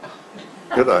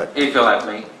 Good day. If you'll have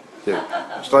me. Yeah.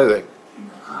 Stay there.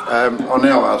 I'll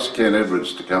now ask Ken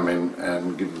Edwards to come in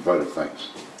and give the vote of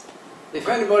thanks. If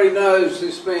anybody knows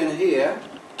this man here,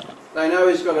 they know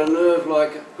he's got a nerve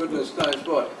like goodness knows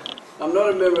what. I'm not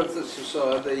a member of the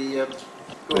society,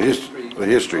 The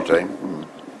history team.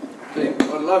 team.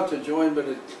 I'd love to join, but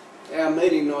our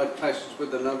meeting night clashes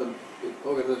with another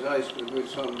organisation with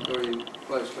which I'm very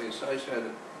closely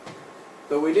associated.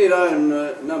 But we did own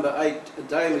number 8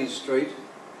 Daly Street,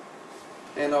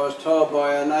 and I was told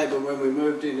by our neighbour when we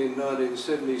moved in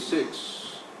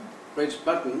 1976, Rich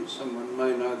Button, someone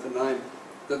may know the name,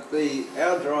 that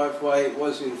our driveway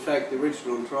was in fact the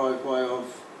original driveway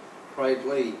of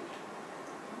Craiglea.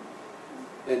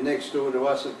 And next door to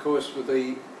us, of course, were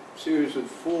the series of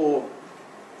 4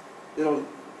 little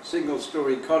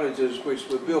single-storey cottages which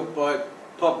were built by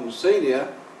Popham Senior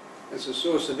as a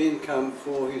source of income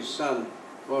for his son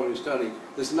while he was studying.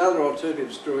 There's another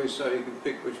alternative story, so you can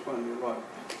pick which one you like.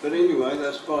 But anyway,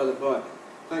 that's by the by.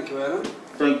 Thank you, Adam.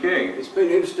 Thank you. It's been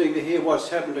interesting to hear what's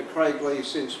happened to Craiglea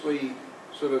since we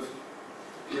sort of...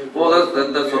 Well,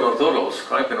 that's what I thought. I was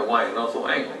scraping away, and I thought,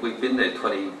 hang on, we've been there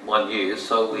 21 years,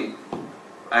 so we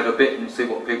add a bit and see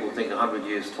what people think 100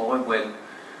 years' time, when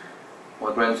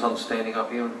my grandson's standing up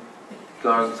here and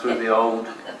going through the old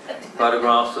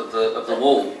photographs of the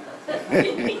wall.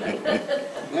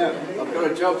 Now, I've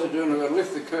got a job to do and I've got to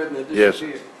lift the curtain and Yes.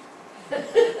 disappear.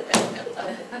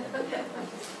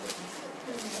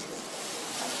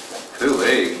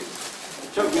 Cooey.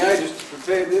 It took me ages to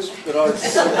prepare this, but I...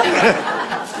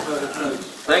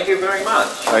 Thank you very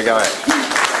much. Okay.